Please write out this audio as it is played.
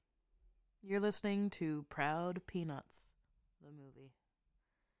You're listening to Proud Peanuts, the movie.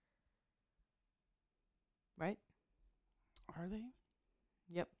 Right? Are they?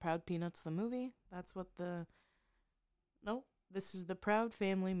 Yep, Proud Peanuts, the movie. That's what the... Nope, this is the Proud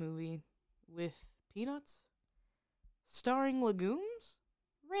Family movie with Peanuts, starring legumes,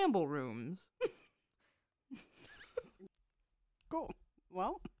 ramble rooms. Cool.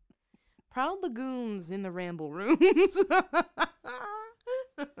 Well, Proud legumes in the ramble rooms.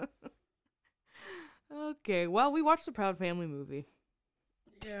 Okay, well, we watched the Proud Family movie.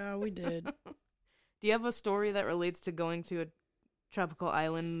 yeah, we did. Do you have a story that relates to going to a tropical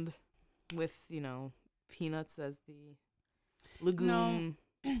island with, peanuts as the legume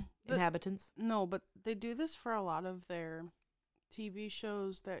inhabitants? No, but they do this for a lot of their TV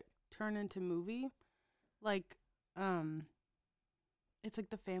shows that turn into movie. Like, it's like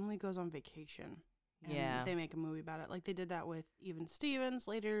the family goes on vacation. And Yeah. they make a movie about it. Like, they did that with Even Stevens.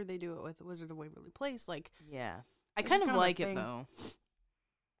 Later, they do it with Wizards of Waverly Place. Like, Yeah. I It's kind just of kinda like the it, thing. though.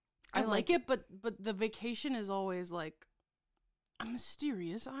 I like it, but the vacation is always like a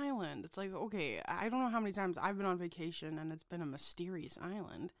mysterious island. It's like, okay, I don't know how many times I've been on vacation and it's been a mysterious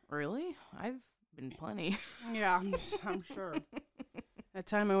island. Really? I've been plenty. Yeah, I'm sure. That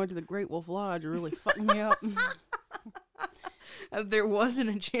time I went to the Great Wolf Lodge really fucked me up. There was an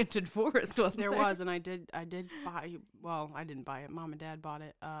enchanted forest, wasn't there? There was, and I did buy. Well, I didn't buy it. Mom and Dad bought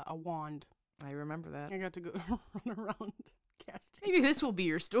it. A wand. I remember that. I got to go run around casting. Maybe this will be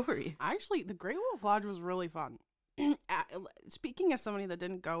your story. Actually, the Great Wolf Lodge was really fun. Speaking as somebody that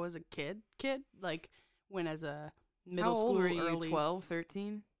didn't go as a kid, like went as a middle How school, old were you? early. 12,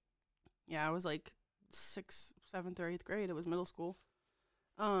 13? Yeah, I was like 6th, 7th, or 8th grade. It was middle school.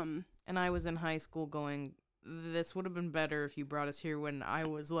 And I was in high school going, this would have been better if you brought us here when I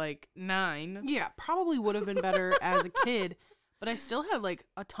was like 9. Yeah, probably would have been better as a kid, but I still had like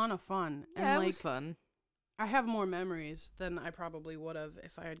a ton of fun. And Yeah, it like was fun. I have more memories than I probably would have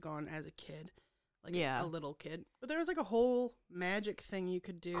if I had gone as a kid. Like Yeah. a little kid. But there was like a whole magic thing you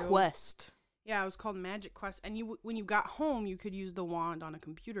could do. Quest. Yeah, it was called Magic Quest, and when you got home, you could use the wand on a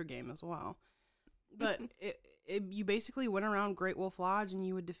computer game as well. But you basically went around Great Wolf Lodge and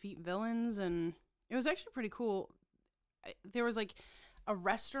you would defeat villains, and it was actually pretty cool. There was like a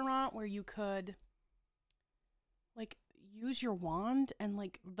restaurant where you could like use your wand and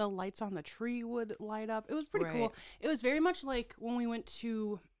like the lights on the tree would light up. It was pretty Right. cool. It was very much like when we went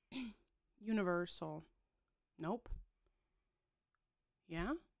to Universal. Nope.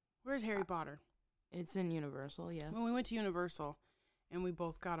 Yeah? Where's Harry Potter? It's in Universal, yes. When we went to Universal and we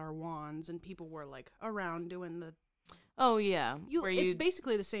both got our wands and people were like around doing the Oh, yeah. it's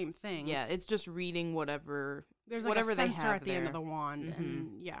basically the same thing. Yeah, it's just reading whatever. There's like whatever a they sensor have at the end of there. the wand Mhm.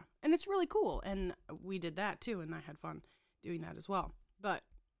 and yeah. And it's really cool. And we did that too and I had fun doing that as well. But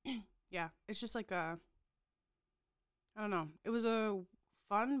yeah, it's just like I don't know. It was a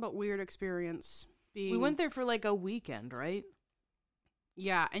fun but weird experience. We went there for like a weekend, right?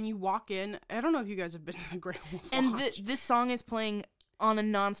 Yeah, and you walk in. I don't know if you guys have been to the Great Wolf And Lodge. this song is playing on a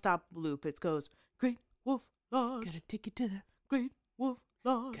nonstop loop. It goes, Great Wolf Lodge, Gotta take it to the. Great Wolf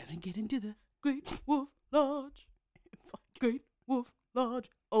Lodge, Gotta get into the. Great Wolf Lodge, It's like Great Wolf Lodge.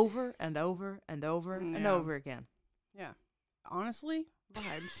 Over and over and over and Yeah. over again. yeah. Honestly,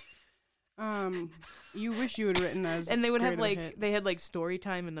 vibes. You wish you had written as. And they would have great of a like, hit. they had like story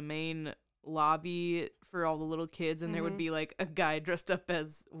time in the main lobby for all the little kids, and there would Mhm. be like a guy dressed up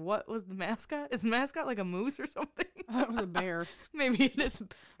as, what was the mascot? Is the mascot like a moose or something? That was a bear. Maybe it is.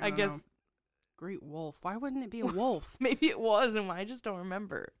 I don't guess know. Great wolf. Why wouldn't it be a wolf? maybe it was, and I just don't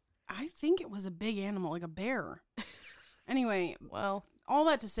remember. I think it was a big animal, like a bear. Anyway, Well, all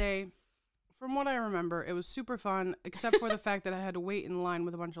that to say, from what I remember, it was super fun, except for the fact that I had to wait in line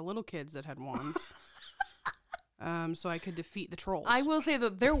with a bunch of little kids that had wands. So I could defeat the trolls. I will say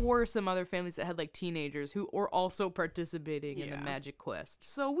that there were some other families that had like teenagers who were also participating in the Yeah. Magic Quest.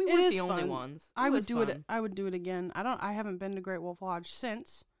 So we It weren't is the only fun. ones. I would was do it. fun. I would do it again. I haven't been to Great Wolf Lodge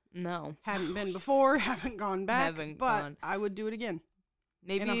since. No. Hadn't been before. Haven't gone back. Haven't but gone. I would do it again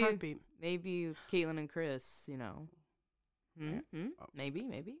Maybe in a heartbeat maybe Caitlin and Chris, Yeah. Oh.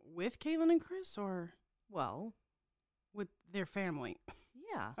 Maybe. with Caitlin and Chris or Well, with their family.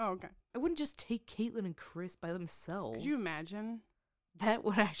 yeah. Oh, okay. I wouldn't just take Caitlin and Chris by themselves. Could you imagine? That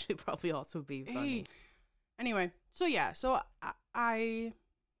would actually probably also be funny. Hey. Anyway, so yeah, I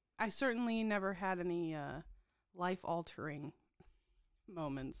certainly never had any life altering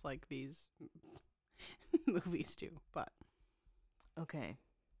moments like these movies do, but Okay.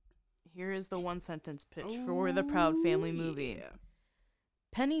 Here is the one sentence pitch for the Proud Family movie. Yeah.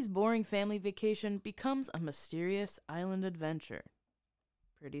 Penny's boring family vacation becomes a mysterious island adventure.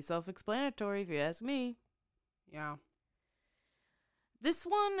 Pretty self-explanatory if you ask me. Yeah. This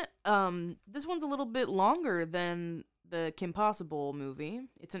one's a little bit longer than the Kim Possible movie.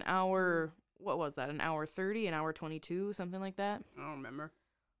 It's an hour, what was that? An hour 30, an hour 22, something like that. I don't remember.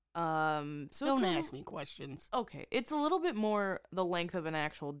 So Don't ask me questions. Okay, it's a little bit more the length of an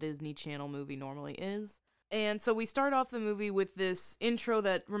actual Disney Channel movie normally is. And so we start off the movie with this intro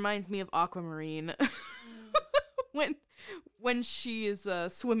that reminds me of Aquamarine. when she is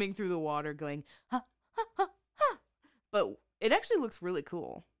swimming through the water going, ha, ha, ha, ha. But it actually looks really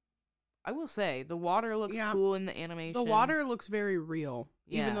cool. I will say, the water looks cool in the animation. The water looks very real,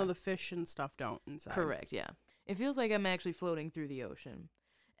 Yeah. even though the fish and stuff don't inside. Correct, yeah. It feels like I'm actually floating through the ocean.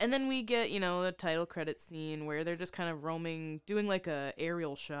 And then we get, the title credit scene where they're just kind of roaming, doing like a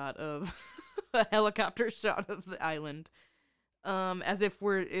aerial shot of a helicopter shot of the island, as if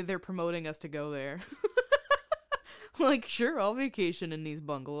they're promoting us to go there. Like, sure, I'll vacation in these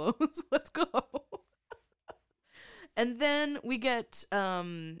bungalows. Let's go. And then we get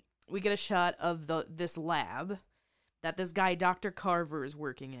a shot of this lab that this guy Dr. Carver is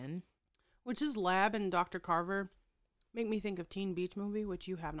working in. Which is Lab and Dr. Carver make me think of Teen Beach Movie, which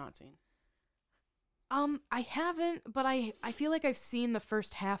you have not seen. I haven't, but I feel like I've seen the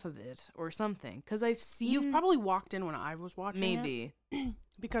first half of it or something, because I've seen... You've probably walked in when I was watching Maybe. it.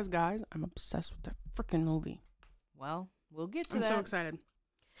 Because, guys, I'm obsessed with that freaking movie. Well, we'll get to I'm that. so excited.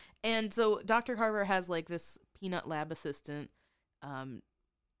 And so Dr. Carver has, like, this peanut lab assistant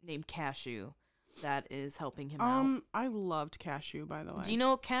named Cashew that is helping him out. I loved Cashew, by the way. Do you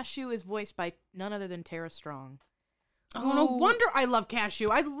know Cashew is voiced by none other than Tara Strong? Oh, no wonder I love Cashew.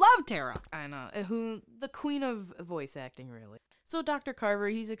 I love Tara. I know. Who the queen of voice acting, really. So Dr. Carver,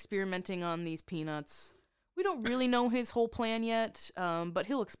 he's experimenting on these peanuts. We don't really know his whole plan yet, but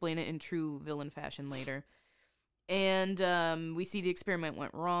he'll explain it in true villain fashion later. And we see the experiment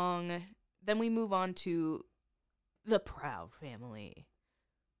went wrong. Then we move on to the Proud Family.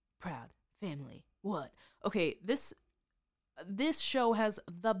 Proud Family. What? Okay, this show has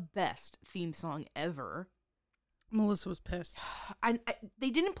the best theme song ever. Melissa was pissed. They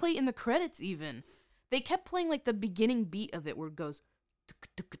didn't play it in the credits even. They kept playing like the beginning beat of it where it goes,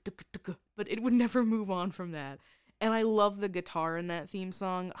 but it would never move on from that. And I love the guitar in that theme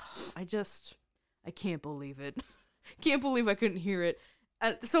song. I can't believe it. Can't believe I couldn't hear it.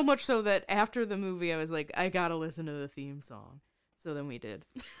 So much so that after the movie, I was like, I gotta listen to the theme song. So then we did.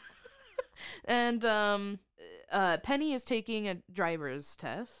 And Penny is taking a driver's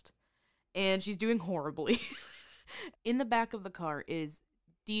test, and she's doing horribly. In the back of the car is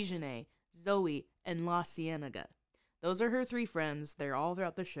Dejanay, Zoe, and La Cienega. Those are her 3 friends. They're all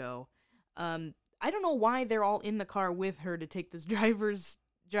throughout the show. I don't know why they're all in the car with her to take this driver's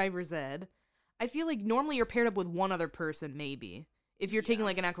ed. I feel like normally you're paired up with one other person, maybe, if you're taking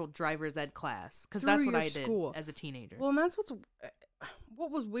like an actual driver's ed class, because that's what I did as a teenager. Well, and that's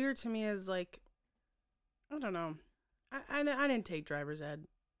what was weird to me is, like, I don't know. I didn't take driver's ed.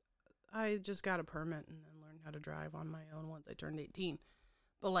 I just got a permit and then learned how to drive on my own once I turned 18.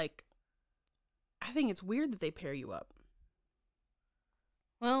 But, like, I think it's weird that they pair you up.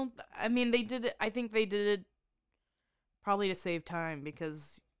 Well, I mean, they did it. I think they did it probably to save time,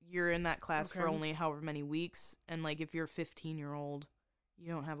 because you're in that class for only however many weeks. And, like, if you're a 15-year-old,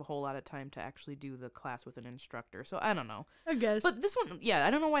 you don't have a whole lot of time to actually do the class with an instructor. So, I don't know. I guess. But this one, yeah, I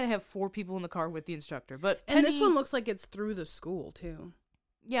don't know why they have 4 people in the car with the instructor. But And this one looks like it's through the school, too.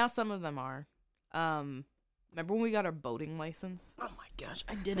 Yeah, some of them are. Remember when we got our boating license? Oh my gosh,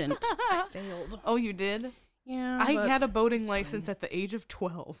 I didn't. I failed. Oh, you did? Yeah. I had a boating license at the age of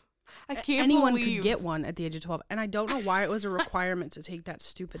 12. I can't Anyone believe could get one at the age of 12, and I don't know why it was a requirement to take that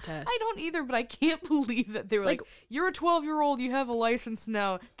stupid test. I don't either, but I can't believe that they were like, you're a 12-year-old, you have a license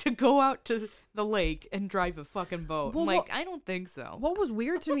now to go out to the lake and drive a fucking boat. Well, I'm like, I don't think so. What was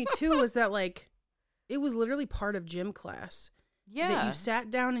weird to me, too, was that, like, it was literally part of gym class. Yeah. That you sat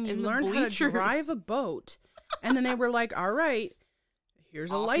down and you In the learned how to bleachers. drive a boat. And then they were like, all right,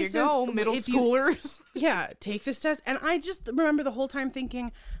 here's a Off license. you go, middle schoolers. Yeah, take this test. And I just remember the whole time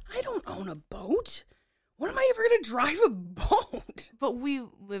thinking, I don't own a boat. When am I ever going to drive a boat? But we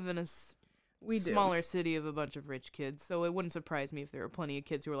live in a We do. smaller city of a bunch of rich kids, so it wouldn't surprise me if there were plenty of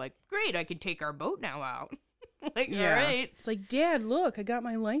kids who were like, great, I can take our boat now out. Like, Yeah. all right. It's like, Dad, look, I got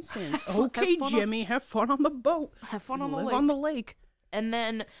my license. Have Okay, fun on- Jimmy, have fun on the boat. Have fun on the Live lake. on the lake. And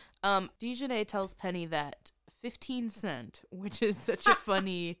then Dejanay tells Penny that 15 cent, which is such a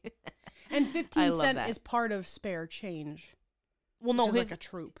funny... And I 15 love cent that. is part of spare change. Well, no, which is his like a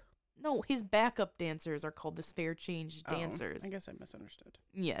troop. no, his backup dancers are called the spare change dancers. I guess I misunderstood.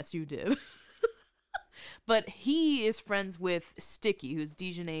 Yes, you did. But he is friends with Sticky, who's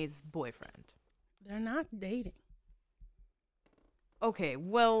Dejanay's boyfriend. They're not dating. Okay,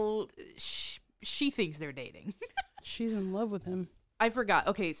 well, she thinks they're dating. She's in love with him. I forgot.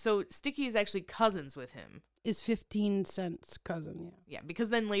 Okay, so Sticky is actually cousins with him. Is 15 Cent's cousin, yeah. Yeah, because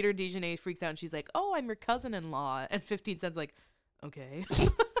then later Dejanay freaks out and she's like, oh, I'm your cousin-in-law. And 15 Cent's like, okay.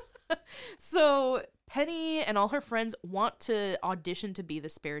 So Penny and all her friends want to audition to be the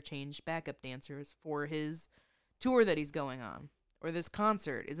spare change backup dancers for his tour that he's going on. Or this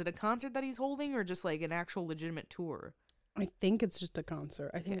concert. Is it a concert that he's holding or just like an actual legitimate tour? I think it's just a concert.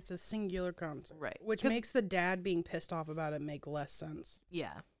 I think it's a singular concert. Right. Which makes the dad being pissed off about it make less sense.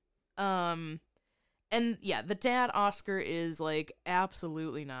 Yeah. And yeah, the dad, Oscar, is like,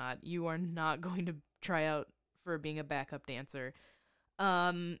 absolutely not. You are not going to try out for being a backup dancer.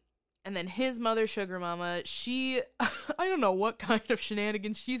 And then his mother, Sugar Mama, she, I don't know what kind of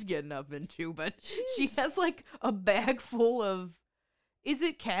shenanigans she's getting up into, but she has like a bag full of, is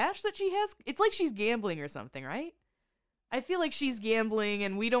it cash that she has? It's like she's gambling or something, right? I feel like she's gambling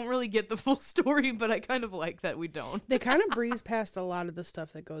and we don't really get the full story, but I kind of like that we don't. They kind of breeze past a lot of the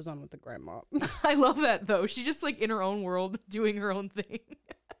stuff that goes on with the grandma. I love that though. She's just like in her own world doing her own thing.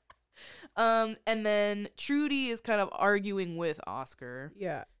 And then Trudy is kind of arguing with Oscar.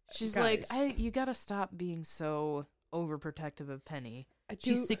 Yeah. She's guys. like, you gotta stop being so overprotective of Penny.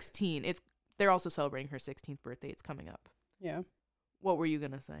 She's 16. They're also celebrating her 16th birthday. It's coming up. Yeah. What were you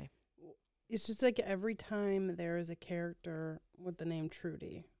gonna say? It's just like every time there is a character with the name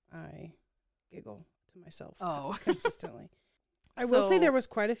Trudy, I giggle to myself consistently. I will say there was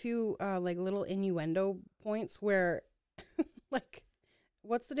quite a few like little innuendo points where like,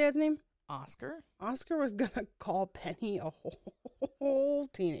 what's the dad's name? Oscar? Oscar was gonna call Penny a whole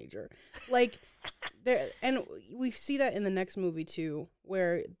teenager. Like there, and we see that in the next movie too,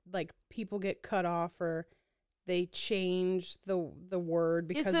 where like people get cut off or they change the word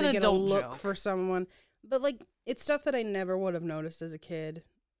because they get a look joke for someone. But like it's stuff that I never would have noticed as a kid.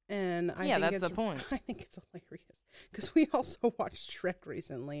 And I think that's the point. I think it's hilarious because we also watched Shrek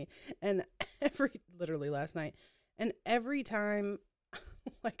recently, and literally last night, and every time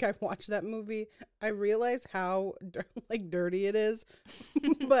like I watch that movie, I realize how like dirty it is.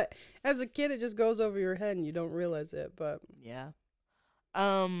 But as a kid, it just goes over your head and you don't realize it. But yeah.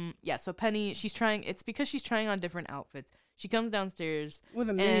 Yeah, so Penny, it's because she's trying on different outfits. She comes downstairs with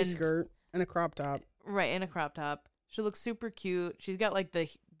a mini skirt and a crop top. Right, and a crop top. She looks super cute. She's got like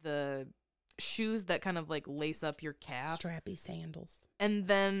the shoes that kind of like lace up your calf. Strappy sandals. And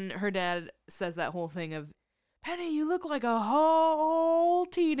then her dad says that whole thing of, Penny, you look like a whole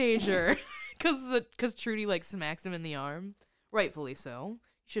teenager. Because Trudy like smacks him in the arm. Rightfully so. You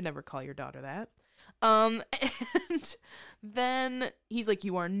should never call your daughter that. And then he's like,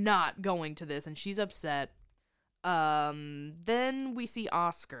 you are not going to this, and she's upset. Then we see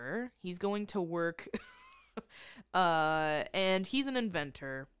Oscar. He's going to work, and he's an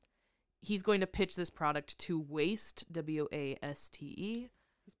inventor. He's going to pitch this product to Waste, W-A-S-T-E.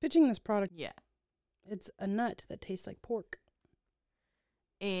 He's pitching this product. Yeah. It's a nut that tastes like pork.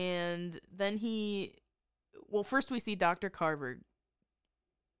 And then first we see Dr. Carver.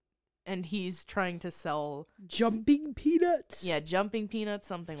 And he's trying to sell... Jumping peanuts? Yeah, jumping peanuts,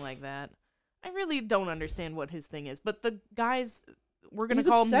 something like that. I really don't understand what his thing is. But the guys, He's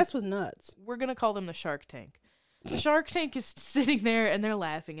obsessed with nuts. We're going to call them the Shark Tank. The Shark Tank is sitting there and they're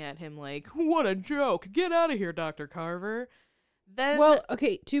laughing at him like, what a joke. Get out of here, Dr. Carver. Then... Well,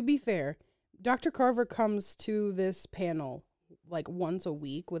 okay, to be fair, Dr. Carver comes to this panel like once a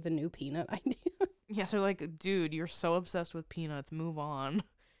week with a new peanut idea. Yeah, so they're like, dude, you're so obsessed with peanuts. Move on.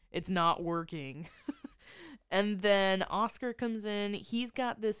 It's not working. And then Oscar comes in. He's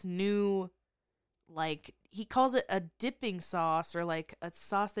got this new, like, he calls it a dipping sauce or like a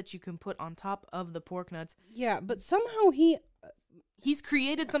sauce that you can put on top of the pork nuts. Yeah, but somehow he's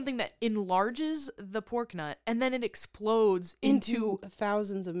created something that enlarges the pork nut and then it explodes into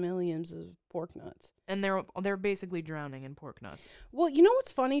thousands of millions of pork nuts. And they're basically drowning in pork nuts. Well, you know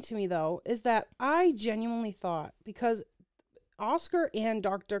what's funny to me though is that I genuinely thought, because Oscar and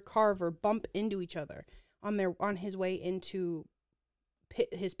Dr. Carver bump into each other on his way into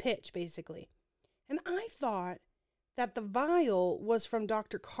his pitch, basically. And I thought that the vial was from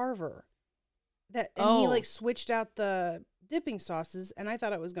Dr. Carver. He like switched out the dipping sauces, and I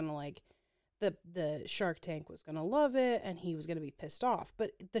thought it was gonna like the Shark Tank was gonna love it, and he was gonna be pissed off.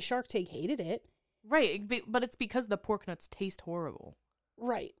 But the Shark Tank hated it. Right, but it's because the pork nuts taste horrible.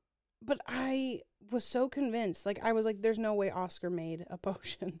 Right. But I was so convinced. Like, I was like, there's no way Oscar made a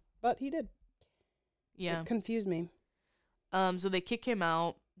potion. But he did. Yeah. It confused me. So they kick him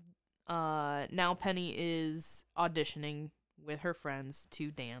out. Now Penny is auditioning with her friends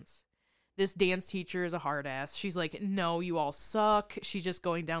to dance. This dance teacher is a hard ass. She's like, no, you all suck. She's just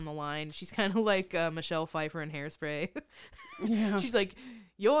going down the line. She's kind of like Michelle Pfeiffer in Hairspray. Yeah. She's like,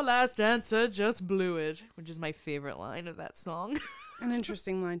 your last dancer just blew it, which is my favorite line of that song. An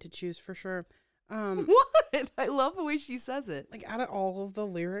interesting line to choose for sure. What? I love the way she says it. Like, out of all of the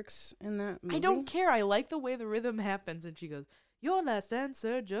lyrics in that movie, I don't care. I like the way the rhythm happens. And she goes, your last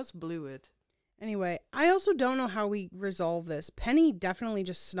dancer just blew it. Anyway, I also don't know how we resolve this. Penny definitely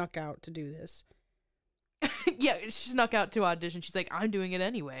just snuck out to do this. Yeah, she snuck out to audition. She's like, I'm doing it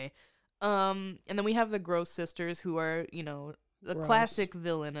anyway. And then we have the Gross sisters, who are, you know, the Gross. classic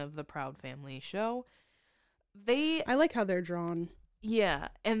villain of the Proud Family show. I like how they're drawn. Yeah,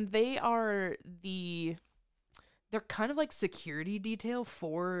 and they're kind of like security detail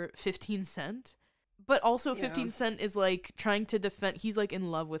for 15 Cent. But also 15 Cent is like trying to defend, he's like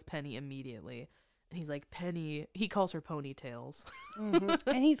in love with Penny immediately. And he's like, Penny, he calls her ponytails. Mm-hmm.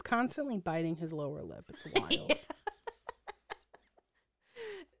 And he's constantly biting his lower lip. It's wild. Yeah.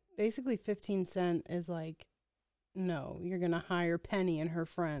 Basically, 15 Cent is like, no, you're going to hire Penny and her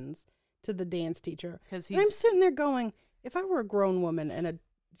friends to the dance teacher. And I'm sitting there going, if I were a grown woman and a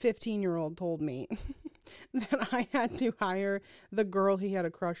 15-year-old told me that I had to hire the girl he had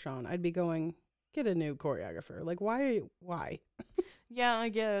a crush on, I'd be going, get a new choreographer. Like, why? Yeah, I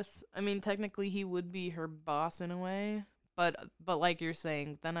guess. I mean, technically he would be her boss in a way. But like you're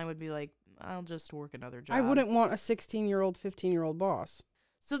saying, then I would be like, I'll just work another job. I wouldn't want a 16-year-old, 15-year-old boss.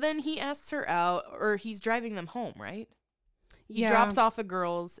 So then he asks her out, or he's driving them home, right? He drops off the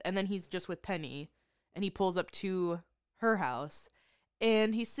girls, and then he's just with Penny, and he pulls up to her house,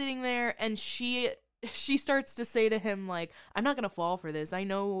 and he's sitting there, and she starts to say to him, like, I'm not gonna fall for this. I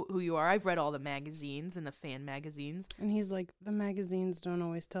know who you are. I've read all the magazines and the fan magazines. And he's like, the magazines don't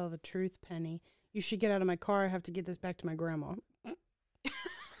always tell the truth, Penny. You should get out of my car. I have to get this back to my grandma.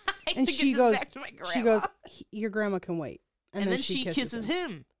 And she goes, your grandma can wait. And then she kisses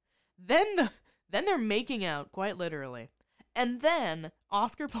him. Then they're making out, quite literally. And then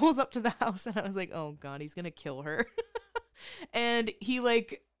Oscar pulls up to the house, and I was like, oh god, he's gonna kill her. And he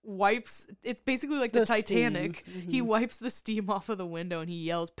like wipes, it's basically like the Titanic. Mm-hmm. He wipes the steam off of the window and he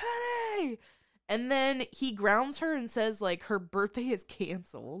yells, Penny! And then he grounds her and says like her birthday is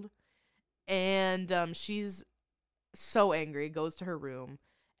canceled. And she's so angry, goes to her room.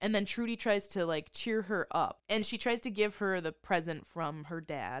 And then Trudy tries to, like, cheer her up. And she tries to give her the present from her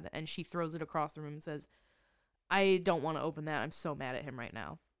dad. And she throws it across the room and says, I don't want to open that. I'm so mad at him right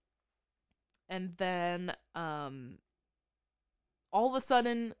now. And then, all of a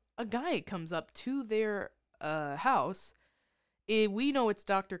sudden, a guy comes up to their house. We know it's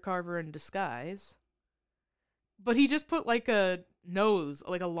Dr. Carver in disguise. But he just put, like, a nose,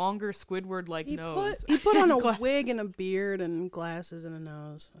 like a longer Squidward-like nose. He put on a wig and a beard and glasses and a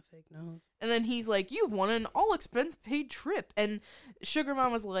nose, a fake nose. And then he's like, you've won an all-expense-paid trip. And Sugar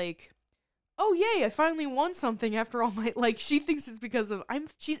Mom was like, oh, yay, I finally won something after all my... Like, she thinks it's because of...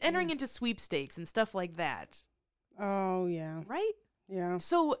 She's entering into sweepstakes and stuff like that. Oh, yeah. Right? Yeah.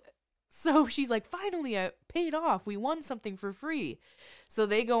 So she's like, finally, I paid off. We won something for free. So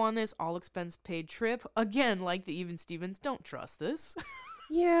they go on this all-expense-paid trip. Again, like the Even Stevens, don't trust this.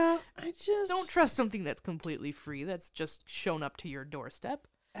 Yeah, Don't trust something that's completely free, that's just shown up to your doorstep.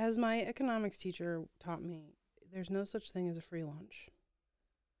 As my economics teacher taught me, there's no such thing as a free lunch.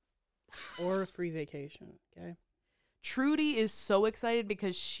 Or a free vacation, okay? Trudy is so excited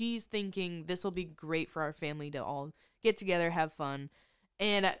because she's thinking this will be great for our family to all get together, have fun.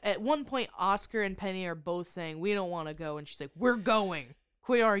 And at one point, Oscar and Penny are both saying, we don't want to go. And she's like, we're going.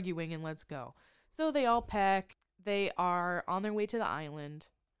 Quit arguing and let's go. So they all pack. They are on their way to the island.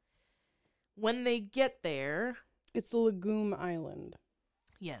 When they get there... It's the Legume Island.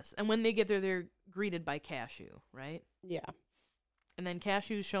 Yes. And when they get there, they're greeted by Cashew, right? Yeah. And then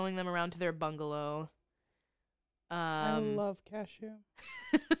Cashew's showing them around to their bungalow. I love Cashew.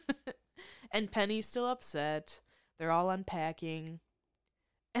 And Penny's still upset. They're all unpacking.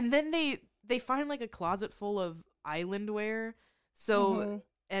 And then they find like a closet full of island wear. So,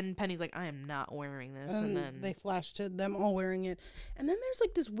 and Penny's like, I am not wearing this. And then they flash to them all wearing it. And then there's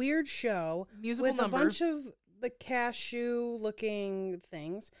like this weird show with number. a bunch of the cashew looking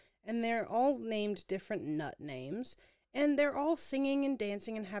things. And they're all named different nut names. And they're all singing and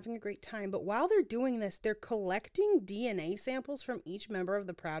dancing and having a great time. But while they're doing this, they're collecting DNA samples from each member of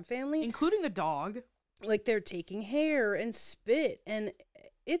the Proud family. Including the dog. Like they're taking hair and spit. And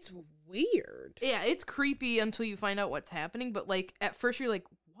it's weird. Yeah, it's creepy until you find out what's happening. But like at first you're like,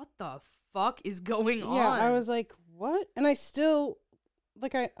 what the fuck is going on? Yeah, I was like, what? And I still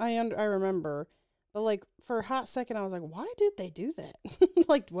like I remember, but like for a hot second I was like, why did they do that?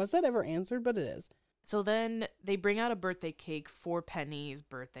 Like, was that ever answered? But it is. So then they bring out a birthday cake for Penny's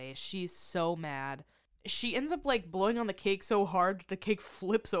birthday. She's so mad. She ends up like blowing on the cake so hard that the cake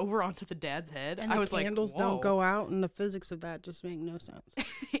flips over onto the dad's head. And I the was like, candles whoa. don't go out, and the physics of that just make no sense.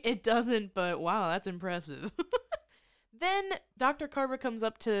 It doesn't, but wow, that's impressive. Then Dr. Carver comes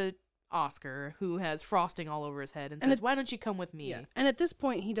up to Oscar, who has frosting all over his head, and says, why don't you come with me? Yeah. And at this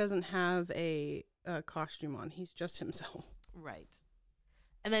point, he doesn't have a costume on. He's just himself. Right.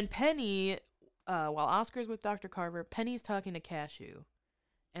 And then Penny, while Oscar's with Dr. Carver, Penny's talking to Cashew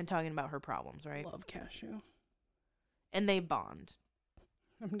and talking about her problems, right? Love Cashew. And they bond.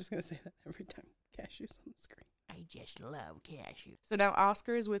 I'm just going to say that every time Cashew's on the screen. I just love Cashew. So now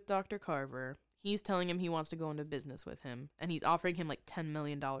Oscar is with Dr. Carver. He's telling him he wants to go into business with him, and he's offering him like $10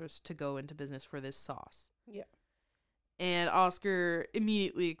 million to go into business for this sauce. Yeah. And Oscar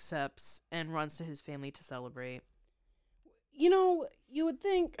immediately accepts and runs to his family to celebrate. You know, you would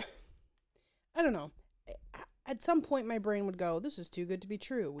think, I don't know, at some point my brain would go, this is too good to be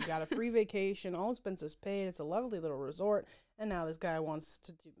true. We got a free vacation, all expenses paid, it's a lovely little resort, and now this guy wants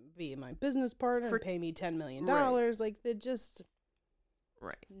to be my business partner and pay me $10 million. Right. Like, they just...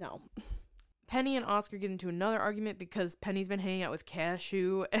 Right. No. Penny and Oscar get into another argument because Penny's been hanging out with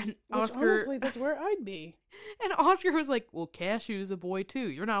Cashew, and Which, Oscar... honestly, that's where I'd be. And Oscar was like, well, Cashew's a boy too.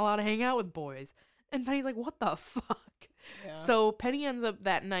 You're not allowed to hang out with boys. And Penny's like, what the fuck? Yeah. So Penny ends up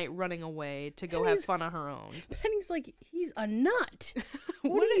that night running away to go have fun on her own. Penny's like, he's a nut.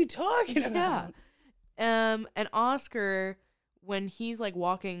 What are you talking about? And Oscar, when he's like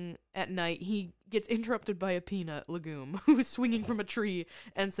walking at night, he gets interrupted by a peanut legume who's swinging from a tree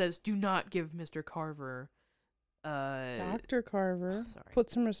and says, do not give Mr. Carver Dr. Carver. Sorry.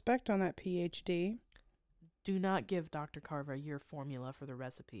 Put some respect on that PhD. Do not give Dr. Carver your formula for the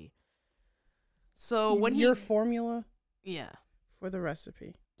recipe. So when your formula Yeah. for the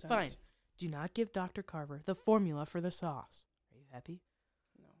recipe. Fine. Do not give Dr. Carver the formula for the sauce. Are you happy?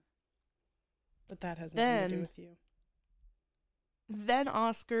 No. But that has nothing to do with you. Then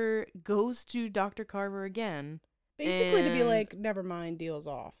Oscar goes to Dr. Carver again. Basically to be like, never mind, deal's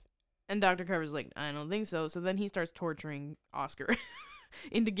off. And Dr. Carver's like, I don't think so. So then he starts torturing Oscar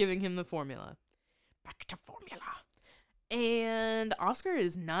into giving him the formula. Back to formula. And Oscar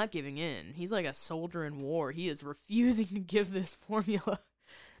is not giving in. He's like a soldier in war. He is refusing to give this formula.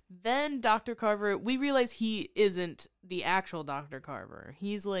 Then Dr. Carver, we realize he isn't the actual Dr. Carver.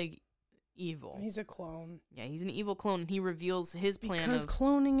 He's like evil. He's a clone. Yeah, he's an evil clone. He reveals his plan because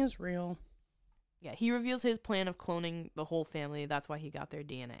cloning is real. Yeah, he reveals his plan of cloning the whole family. That's why he got their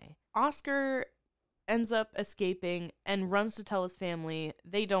DNA. Oscar ends up escaping and runs to tell his family.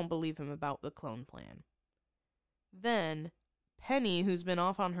 They don't believe him about the clone plan. Then Penny, who's been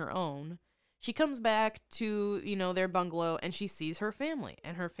off on her own, she comes back to, their bungalow and she sees her family.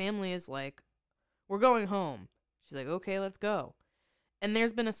 And her family is like, we're going home. She's like, okay, let's go. And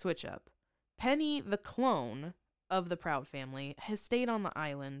there's been a switch up. Penny, the clone of the Proud family, has stayed on the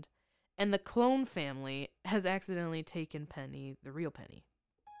island. And the clone family has accidentally taken Penny, the real Penny.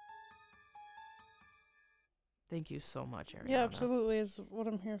 Thank you so much, Ariana. Yeah, absolutely is what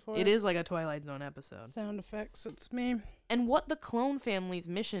I'm here for. It is like a Twilight Zone episode. Sound effects, it's me. And what the clone family's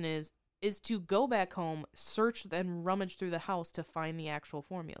mission is to go back home, search and rummage through the house to find the actual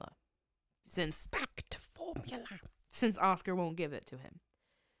formula. Back to formula. Since Oscar won't give it to him.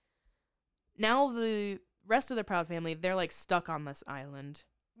 Now the rest of the Proud family, they're like stuck on this island.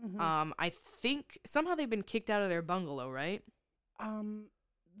 Mm-hmm. I think somehow they've been kicked out of their bungalow, right?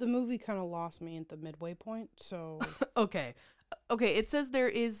 The movie kind of lost me at the midway point, so... Okay, it says there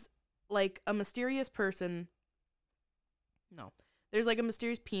is, like, a mysterious person... No. There's, like, a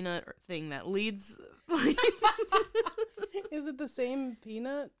mysterious peanut thing that leads... Is it the same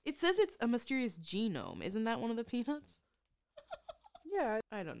peanut? It says it's a mysterious genome. Isn't that one of the peanuts? Yeah.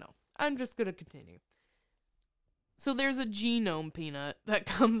 I don't know. I'm just gonna continue. So there's a genome peanut that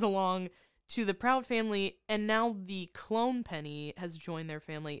comes along to the Proud family, and now the clone Penny has joined their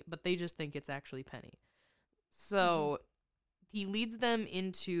family, but they just think it's actually Penny. So he leads them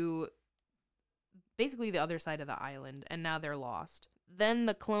into basically the other side of the island, and now they're lost. Then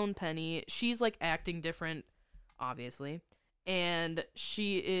the clone Penny, she's like acting different, obviously, and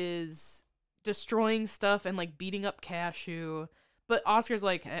she is destroying stuff and like beating up Cashew. But Oscar's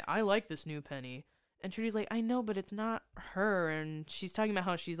like, hey, I like this new Penny. And Trudy's like, I know, but it's not her. And she's talking about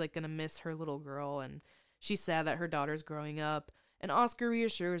how she's, like, going to miss her little girl. And she's sad that her daughter's growing up. And Oscar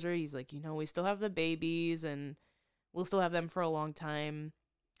reassures her. He's like, we still have the babies. And we'll still have them for a long time.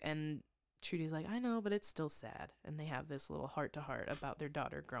 And Trudy's like, I know, but it's still sad. And they have this little heart-to-heart about their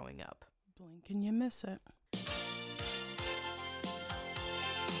daughter growing up. Blink and you miss it.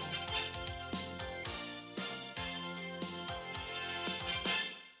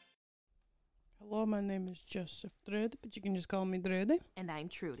 Hello, my name is Joseph Dredd, but you can just call me Dreddy. And I'm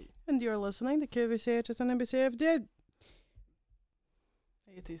Trudy. And you're listening to KVCHS and NBCFJ.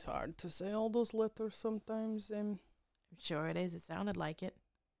 It is hard to say all those letters sometimes. I'm sure it is. It sounded like it.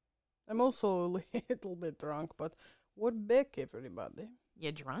 I'm also a little bit drunk, but we're back, everybody.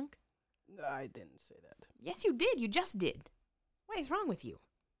 You drunk? I didn't say that. Yes, you did. You just did. What is wrong with you?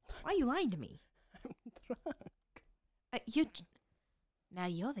 Why are you lying to me? I'm drunk. Now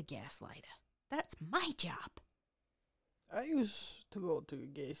you're the gaslighter. That's my job. I used to go to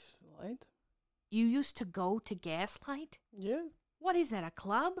Gaslight. You used to go to Gaslight? Yeah? What is that, a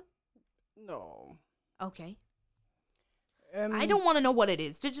club? No. Okay. I don't want to know what it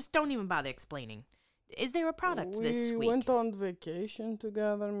is. Just don't even bother explaining. Is there a product this week? We went on vacation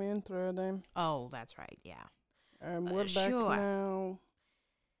together, me and Trudy. Oh, that's right, yeah. We're back now.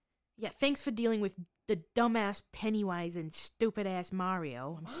 Yeah, thanks for dealing with the dumbass Pennywise and stupid-ass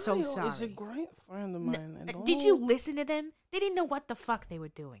Mario. I'm so sorry. He's a great friend of mine. Did you listen to them? They didn't know what the fuck they were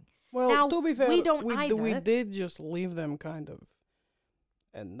doing. Well, now, to be fair, we don't either. We did just leave them kind of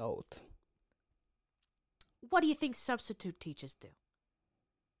a note. What do you think substitute teachers do?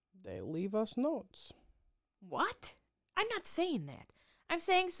 They leave us notes. What? I'm not saying that. I'm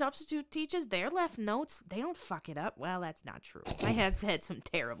saying substitute teachers, they're left notes. They don't fuck it up. Well, that's not true. I have had some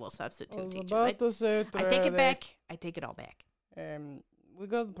terrible substitute teachers. About to say, I take it back. I take it all back. We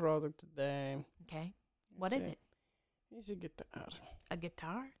got the product today. Okay. What is it? It's a guitar. A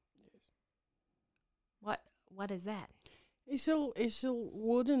guitar? Yes. What is that? It's a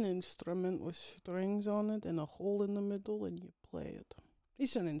wooden instrument with strings on it and a hole in the middle, and you play it.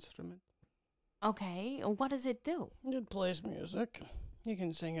 It's an instrument. Okay. What does it do? It plays music. You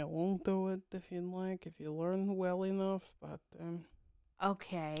can sing along to it if you'd like, if you learn well enough, but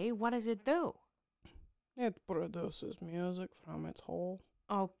okay, what does it do? It produces music from its hole.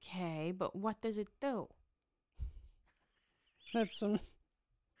 Okay, but what does it do? That's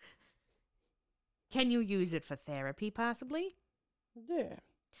Can you use it for therapy, possibly? Yeah.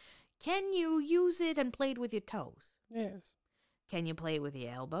 Can you use it and play it with your toes? Yes. Can you play it with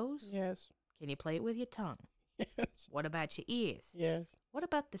your elbows? Yes. Can you play it with your tongue? Yes. What about your ears? Yes. What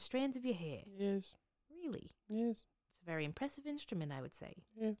about the strands of your hair? Yes. Really? Yes. It's a very impressive instrument, I would say.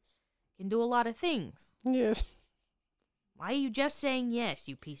 Yes. Can do a lot of things. Yes. Why are you just saying yes,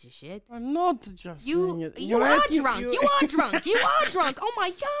 you piece of shit? I'm not just saying it. You are drunk. You are drunk. You are drunk. Oh my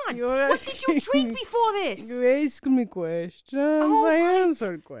God. What did you drink before this? You ask me questions. I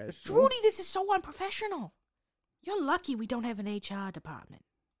answer questions. Trudy, this is so unprofessional. You're lucky we don't have an HR department.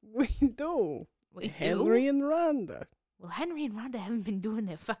 We do. We Henry do? and Rhonda. Well, Henry and Rhonda haven't been doing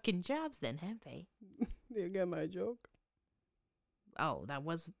their fucking jobs then, have they? You get my joke? Oh, that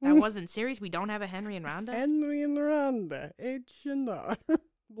wasn't serious? We don't have a Henry and Rhonda? Henry and Rhonda. H&R.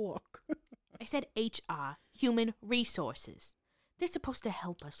 Block. I said HR, Human Resources. They're supposed to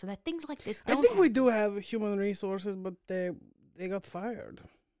help us so that things like this don't I think we happen. do have human resources, but they got fired.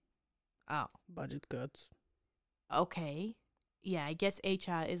 Oh. Budget cuts. Okay. Yeah, I guess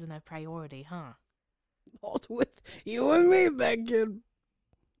HR isn't a priority, huh? Not with you and me, Beckett.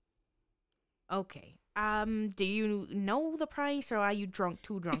 Okay. Do you know the price, or are you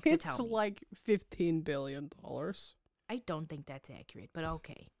too drunk to tell me? It's like $15 billion. I don't think that's accurate, but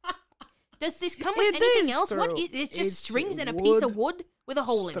okay. Does this come with anything else? True. What? It's just It's strings and a piece of wood with a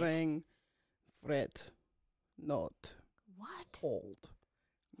hole in it. String, fret, note, What? hold,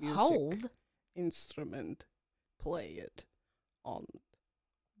 music, Hold? instrument, play it on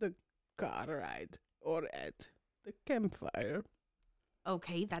the car ride or at the campfire.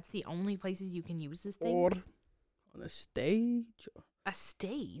 Okay, that's the only places you can use this thing? Or on a stage. Or a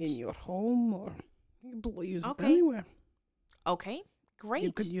stage? in your home, or you can use Okay. it anywhere. Okay, great.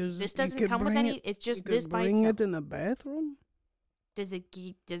 You could use this it- you doesn't could come with bring any. it- It's just you this could by bring itself. it in a bathroom. Does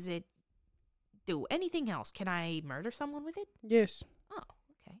it do anything else? Can I murder someone with it? Yes, Oh,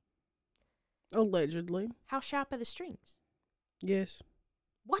 okay. allegedly. How sharp are the strings? Yes,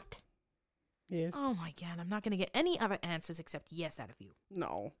 What? yes. Oh my God, I'm not gonna get any other answers except yes out of you.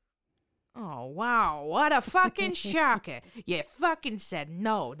 No. Oh wow, what a fucking shocker! You fucking said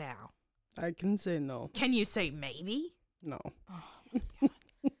no now. I can say no. Can you say maybe? No. Oh my God.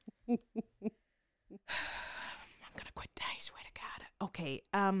 I'm gonna quit. I swear to God. Okay,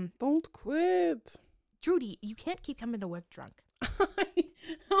 Don't quit. Trudy, you can't keep coming to work drunk.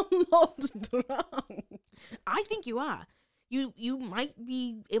 I'm not drunk. I think you are. You might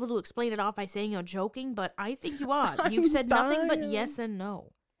be able to explain it off by saying you're joking, but I think you are. You've I'm said nothing but dying. yes and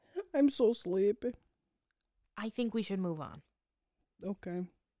no. I'm so sleepy. I think we should move on. Okay.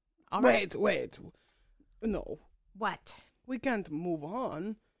 All right. Wait. No. What? We can't move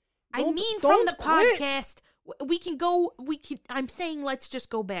on. I Don't- mean, from the don't quit. podcast, we can go. I'm saying let's just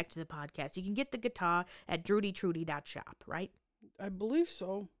go back to the podcast. You can get the guitar at drudytrudy.shop, right? I believe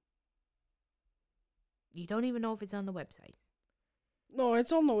so. You don't even know if it's on the website. No,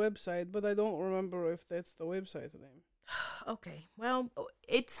 it's on the website, but I don't remember if that's the website name. Okay. Well,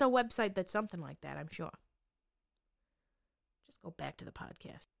 it's a website that's something like that, I'm sure. Just go back to the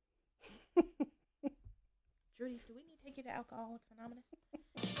podcast. Drudy, do we need to take you to Alcoholics Anonymous?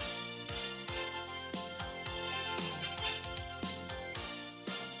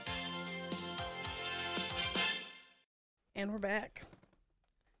 And we're back.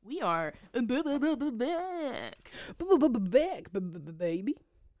 We are back. Back, baby.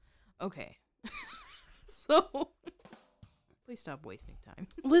 Okay. So, please stop wasting time.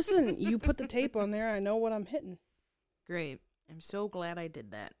 Listen, you put the tape on there. I know what I'm hitting. Great. I'm so glad I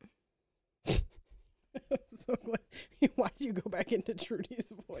did that. So glad. Why'd you go back into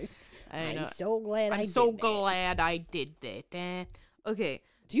Trudy's voice? I'm so glad I'm so glad I did that. Okay.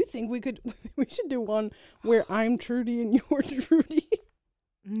 Do you think we should do one where I'm Trudy and you're Trudy?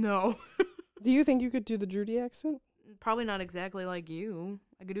 No. Do you think you could do the Trudy accent? Probably not exactly like you.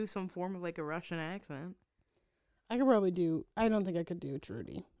 I could do some form of like a Russian accent. I could probably do. I don't think I could do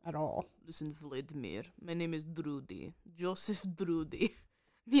Trudy at all. Listen, Vladimir. My name is Drudy. Joseph Drudy.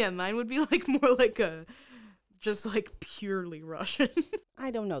 Yeah, mine would be like more like a, just like purely Russian.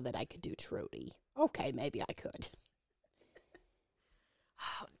 I don't know that I could do Trudy. Okay, maybe I could.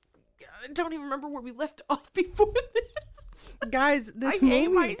 Oh, God, I don't even remember where we left off before this. Guys, this I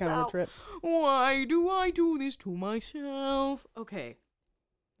hate movie is kind of a myself. trip. Why do I do this to myself? Okay.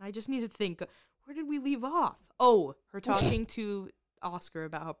 I just need to think. Where did we leave off? Oh, her talking to Oscar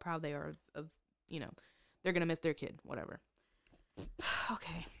about how proud they are of they're going to miss their kid. Whatever.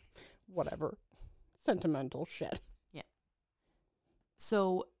 Okay. Whatever. Sentimental shit. Yeah.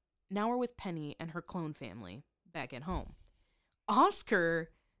 So now we're with Penny and her clone family back at home. Oscar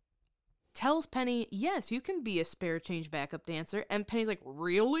tells Penny, yes, you can be a spare change backup dancer. And Penny's like,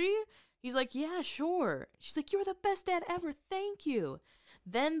 really? He's like, yeah, sure. She's like, you're the best dad ever. Thank you.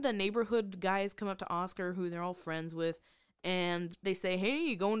 Then the neighborhood guys come up to Oscar, who they're all friends with, and they say, hey,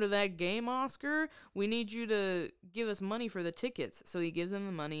 you going to that game, Oscar? We need you to give us money for the tickets. So he gives them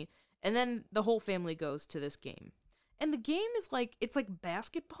the money. And then the whole family goes to this game. And the game is like, it's like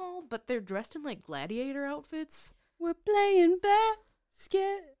basketball, but they're dressed in like gladiator outfits. We're playing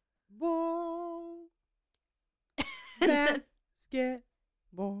basketball.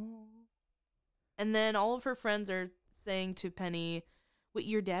 Basketball. And then all of her friends are saying to Penny, wait,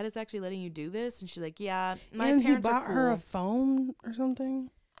 your dad is actually letting you do this? And she's like, yeah, my and parents he bought are cool. her a phone or something.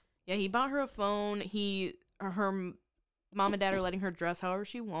 Yeah, he bought her a phone. Her mom and dad are letting her dress however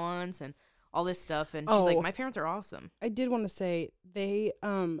she wants and all this stuff. And she's like, my parents are awesome. I did want to say they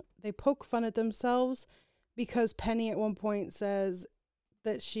poke fun at themselves because Penny at one point says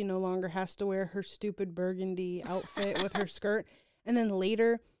that she no longer has to wear her stupid burgundy outfit with her skirt. And then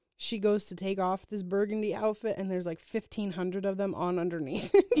later she goes to take off this burgundy outfit and there's like 1,500 of them on underneath.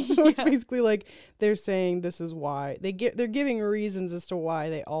 So it's basically like they're saying this is why they're giving reasons as to why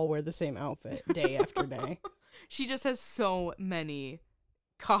they all wear the same outfit day after day. She just has so many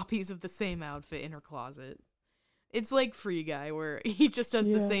copies of the same outfit in her closet. It's like Free Guy where he just has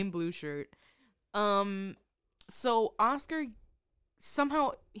the same blue shirt. So Oscar somehow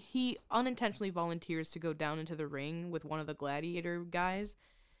he unintentionally volunteers to go down into the ring with one of the gladiator guys.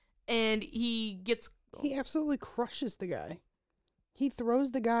 And he absolutely crushes the guy. He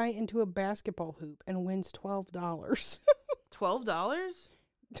throws the guy into a basketball hoop and wins $12. $12?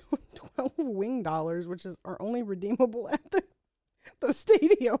 12 wing dollars, which are only redeemable at the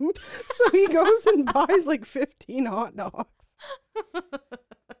stadium. So he goes and buys like 15 hot dogs.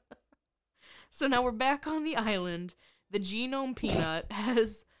 So now we're back on the island. The Genome Peanut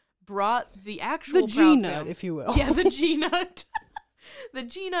has brought the actual G-Nut, if you will. Yeah, the G-Nut. The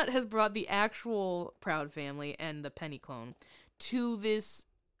G-Nut has brought the actual Proud family and the Penny clone to this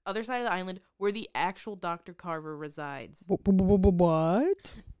other side of the island where the actual Dr. Carver resides.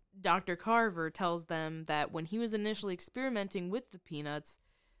 What? Dr. Carver tells them that when he was initially experimenting with the peanuts,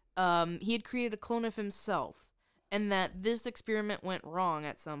 he had created a clone of himself, and that this experiment went wrong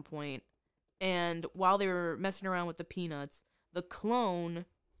at some point. And while they were messing around with the peanuts, the clone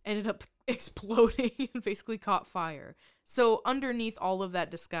ended up exploding and basically caught fire. So underneath all of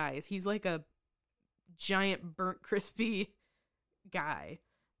that disguise, he's like a giant burnt crispy guy,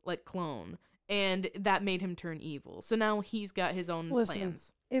 like clone, and that made him turn evil. So now he's got his own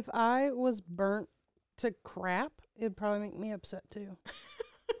plans. If I was burnt to crap, it'd probably make me upset too.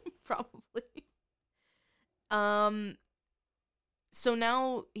 Probably. So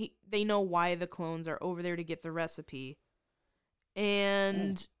now they know why the clones are over there to get the recipe.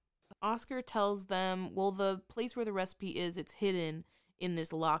 And Oscar tells them, well, the place where the recipe is, it's hidden in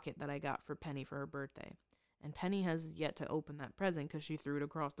this locket that I got for Penny for her birthday. And Penny has yet to open that present because she threw it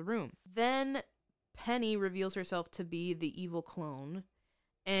across the room. Then Penny reveals herself to be the evil clone,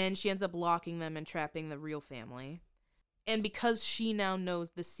 and she ends up locking them and trapping the real family. And because she now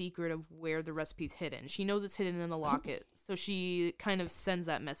knows the secret of where the recipe's hidden, she knows it's hidden in the locket, so she kind of sends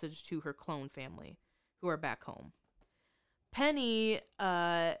that message to her clone family, who are back home. Penny,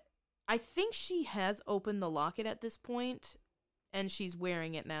 I think she has opened the locket at this point, and she's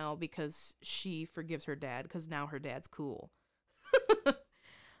wearing it now because she forgives her dad, because now her dad's cool.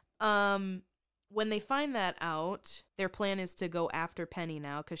 When they find that out, their plan is to go after Penny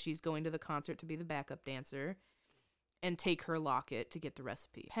now, because she's going to the concert to be the backup dancer, and take her locket to get the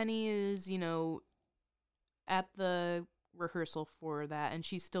recipe. Penny is, at the rehearsal for that, and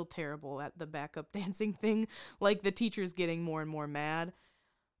she's still terrible at the backup dancing thing. Like, the teacher's getting more and more mad.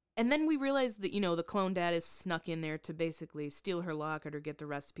 And then we realize that, the clone dad is snuck in there to basically steal her locket or get the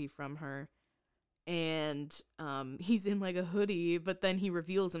recipe from her. And he's in, like, a hoodie, but then he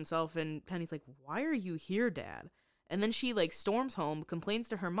reveals himself, and Penny's like, why are you here, Dad? And then she, like, storms home, complains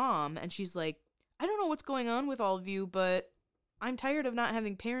to her mom, and she's like, I don't know what's going on with all of you, but I'm tired of not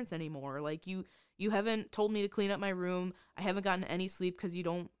having parents anymore. Like, you haven't told me to clean up my room. I haven't gotten any sleep because you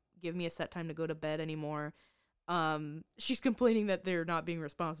don't give me a set time to go to bed anymore. She's complaining that they're not being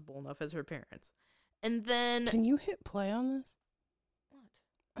responsible enough as her parents. And then... Can you hit play on this? What?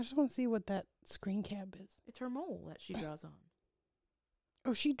 I just want to see what that screen cap is. It's her mole that she draws on.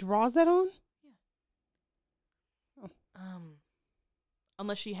 Oh, she draws that on? Yeah. Oh.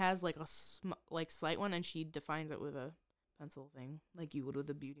 Unless she has, like, a slight one, and she defines it with a pencil thing, like you would with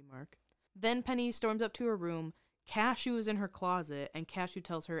a beauty mark. Then Penny storms up to her room. Cashew is in her closet, and Cashew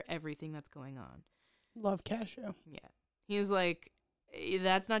tells her everything that's going on. Love Cashew. Yeah. He was like,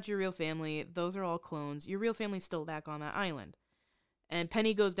 that's not your real family. Those are all clones. Your real family's still back on that island. And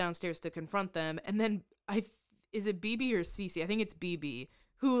Penny goes downstairs to confront them, and then, is it BB or Cece? I think it's BB,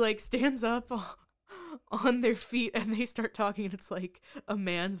 who, like, stands up on their feet, and they start talking, and it's like a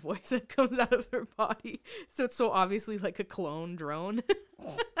man's voice that comes out of her body. So it's so obviously like a clone drone.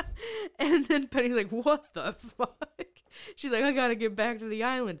 And then Penny's like, what the fuck? She's like, I gotta get back to the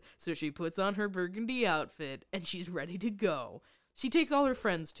island. So she puts on her burgundy outfit, and she's ready to go. She takes all her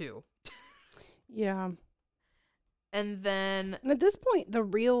friends, too. Yeah. And then... And at this point, the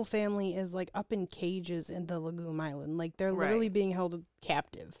real family is, like, up in cages in the Legume Island. Like, they're literally being held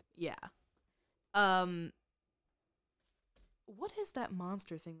captive. Yeah. What is that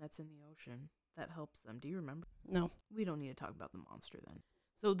monster thing that's in the ocean that helps them? Do you remember? No. We don't need to talk about the monster then.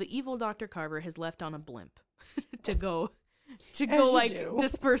 So the evil Dr. Carver has left on a blimp to go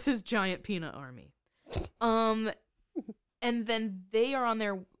disperse his giant peanut army. And then they are on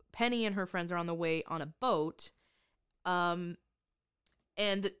their... Penny and her friends are on the way on a boat. And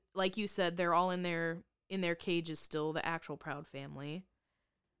like you said, they're all in their cages still, the actual Proud family.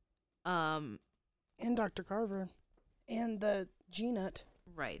 And Dr. Carver. And the G-Nut.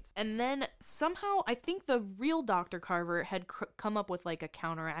 Right. And then somehow, I think the real Dr. Carver had come up with, like, a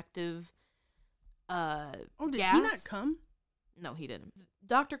counteractive did gas. he not come? No, he didn't.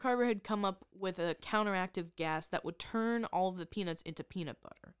 Dr. Carver had come up with a counteractive gas that would turn all of the peanuts into peanut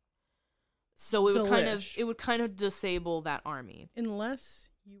butter. So it would kind of disable that army. Unless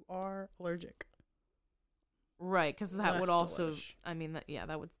you are allergic. Right, because that would also, I mean,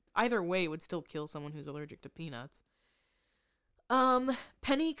 that would, either way, it would still kill someone who's allergic to peanuts.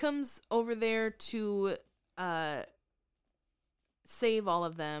 Penny comes over there to, save all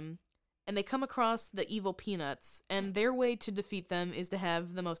of them, and they come across the evil peanuts, and their way to defeat them is to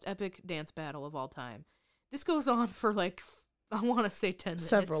have the most epic dance battle of all time. This goes on for, like, I want to say 10 minutes.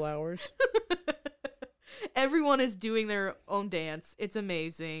 Several hours. Everyone is doing their own dance. It's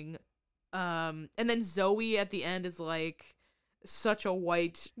amazing. And then Zoe at the end is like such a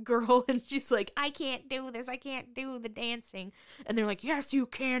white girl, and she's like, I can't do this. I can't do the dancing. And they're like, yes, you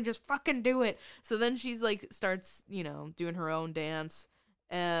can. Just fucking do it. So then she's like, starts, doing her own dance.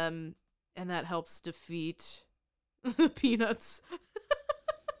 And that helps defeat the peanuts.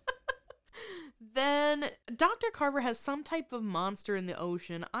 Then Dr. Carver has some type of monster in the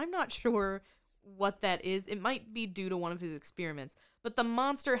ocean. I'm not sure what that is. It might be due to one of his experiments. But the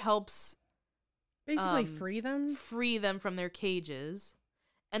monster helps Basically free them from their cages.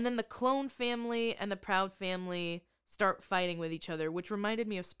 And then the clone family and the Proud family start fighting with each other, which reminded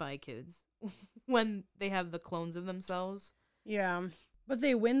me of Spy Kids when they have the clones of themselves. Yeah. But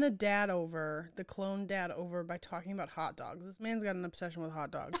they win the clone dad over by talking about hot dogs. This man's got an obsession with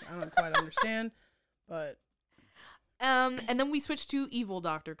hot dogs. I don't quite understand, but... And then we switch to evil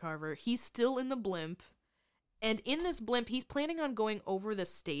Dr. Carver. He's still in the blimp. And in this blimp, he's planning on going over the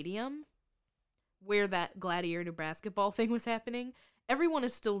stadium where that gladiator basketball thing was happening. Everyone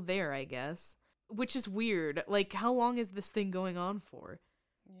is still there, I guess, which is weird. Like, how long is this thing going on for?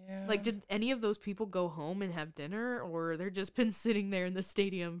 Yeah. Like, did any of those people go home and have dinner, or they're just been sitting there in the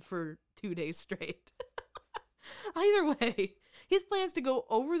stadium for 2 days straight? Either way, his plans to go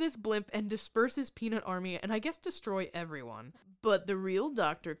over this blimp and disperse his peanut army and I guess destroy everyone. But the real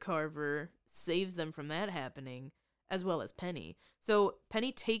Dr. Carver saves them from that happening, as well as Penny. So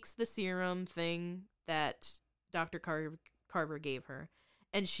Penny takes the serum thing that Dr. Carver gave her,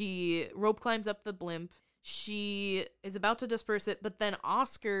 and she rope climbs up the blimp. She is about to disperse it, but then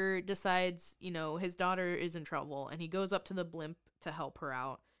Oscar decides, his daughter is in trouble, and he goes up to the blimp to help her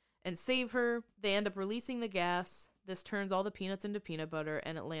out and save her. They end up releasing the gas. This turns all the peanuts into peanut butter,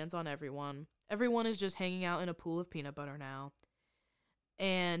 and it lands on everyone. Everyone is just hanging out in a pool of peanut butter now.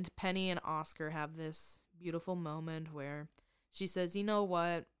 And Penny and Oscar have this beautiful moment where she says, you know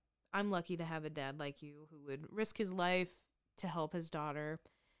what? I'm lucky to have a dad like you who would risk his life to help his daughter.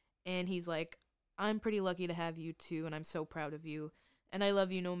 And he's like, I'm pretty lucky to have you too, and I'm so proud of you, and I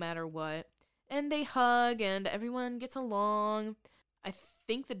love you no matter what. And they hug, and everyone gets along. I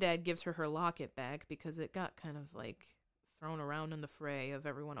think the dad gives her locket back because it got kind of like thrown around in the fray of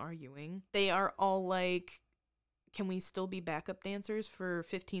everyone arguing. They are all like, can we still be backup dancers for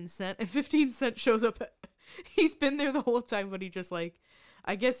 15 Cent? And 15 Cent shows up. He's been there the whole time, but he just like,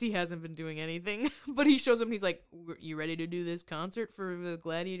 I guess he hasn't been doing anything. But he shows up and he's like, you ready to do this concert for the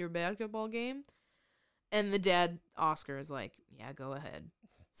Gladiator basketball game? And the dad, Oscar, is like, yeah, go ahead.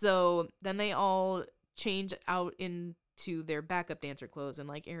 So then they all change out into their backup dancer clothes. And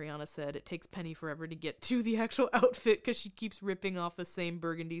like Ariana said, it takes Penny forever to get to the actual outfit because she keeps ripping off the same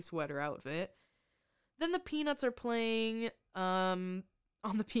burgundy sweater outfit. Then the Peanuts are playing on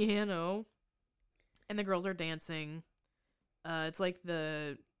the piano. And the girls are dancing. It's like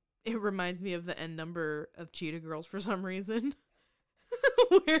it reminds me of the end number of Cheetah Girls for some reason.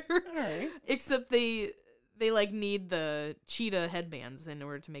 Where, right. Except they like need the cheetah headbands in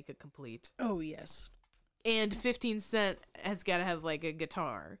order to make it complete. Oh, yes. And 15 Cent has got to have like a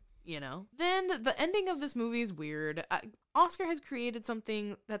guitar, Then the ending of this movie is weird. Oscar has created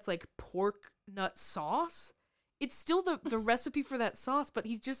something that's like pork nut sauce. It's still the recipe for that sauce, but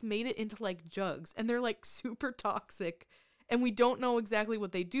he's just made it into like jugs, and they're like super toxic, and we don't know exactly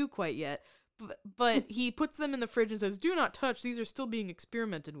what they do quite yet. But he puts them in the fridge and says, do not touch, these are still being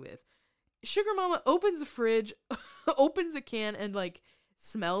experimented with. Sugar Mama opens the fridge, opens the can, and like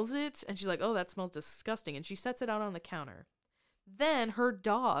smells it, and she's like, oh, that smells disgusting, and she sets it out on the counter. Then her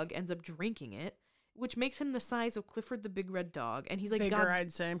dog ends up drinking it, which makes him the size of Clifford the Big Red Dog, and he's like, bigger,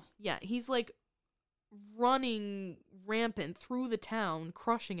 I'd say. Yeah, he's like running rampant through the town,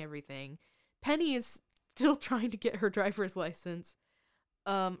 crushing everything. Penny is still trying to get her driver's license.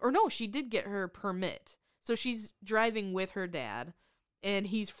 Or no, she did get her permit. So she's driving with her dad, and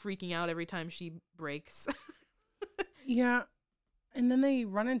he's freaking out every time she brakes. Yeah. And then they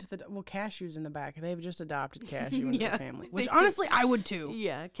run into Cashew's in the back. They've just adopted Cashew into the family. Which, honestly, I would too.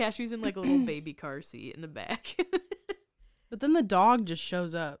 Yeah, Cashew's in like a little baby car seat in the back. But then the dog just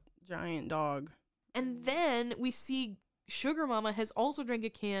shows up. Giant dog. And then we see Sugar Mama has also drank a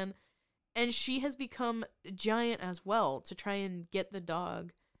can, and she has become giant as well to try and get the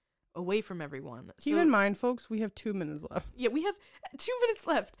dog away from everyone. Keep in mind, folks, we have 2 minutes left. Yeah, we have 2 minutes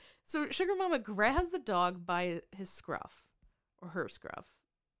left. So Sugar Mama grabs the dog by his scruff, or her scruff,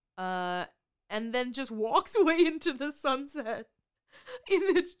 and then just walks away into the sunset in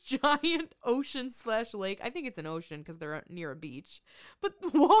this giant ocean/lake. I think it's an ocean because they're near a beach, but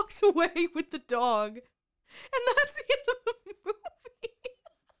walks away with the dog, and that's the end of the movie.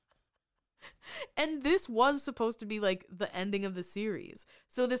 And this was supposed to be like the ending of the series,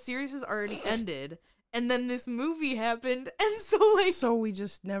 so the series has already ended, and then this movie happened, and so we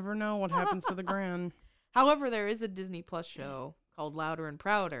just never know what happens to the Grand. However, there is a Disney Plus show called Louder and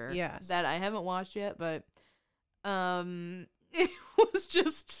Prouder, yes, that I haven't watched yet, but it was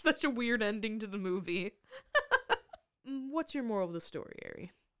just such a weird ending to the movie. What's your moral of the story,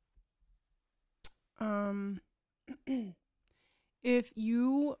 Ari? If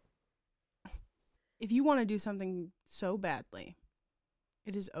you want to do something so badly,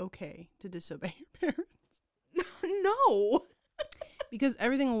 it is okay to disobey your parents. No. Because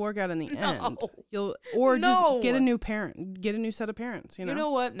everything will work out in the end. No. Just get a new parent, get a new set of parents, you know? You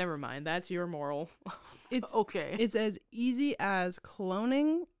know what? Never mind. That's your moral. It's okay. It's as easy as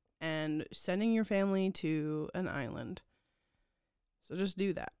cloning and sending your family to an island. So just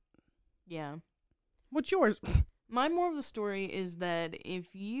do that. Yeah. What's yours? My moral of the story is that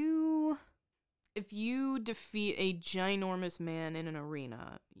if you defeat a ginormous man in an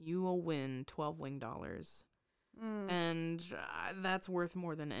arena, you will win 12 wing dollars. And that's worth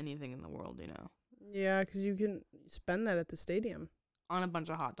more than anything in the world, you know. Yeah, because you can spend that at the stadium. On a bunch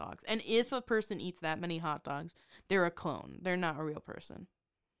of hot dogs. And if a person eats that many hot dogs, they're a clone. They're not a real person.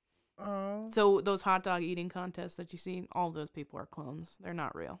 Oh. So those hot dog eating contests that you see, all of those people are clones. They're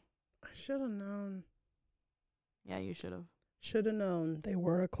not real. I should have known. Yeah, you should have. Should have known they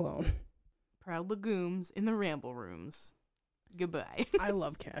were a clone. Proud legumes in the ramble rooms. Goodbye. I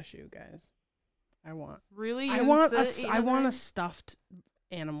love cashew, guys. I want. Really? I want a stuffed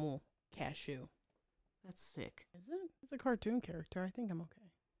animal cashew. That's sick. Is it? It's a cartoon character. I think I'm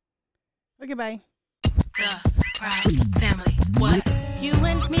okay. Okay, bye. The Proud Family. What? You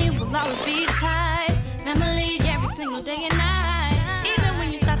and me will always be tied. Family every single day and night. Even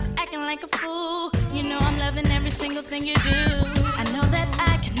when you start to acting like a fool, you know I'm loving every single thing you do. I know that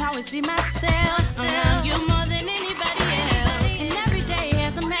I can always be myself.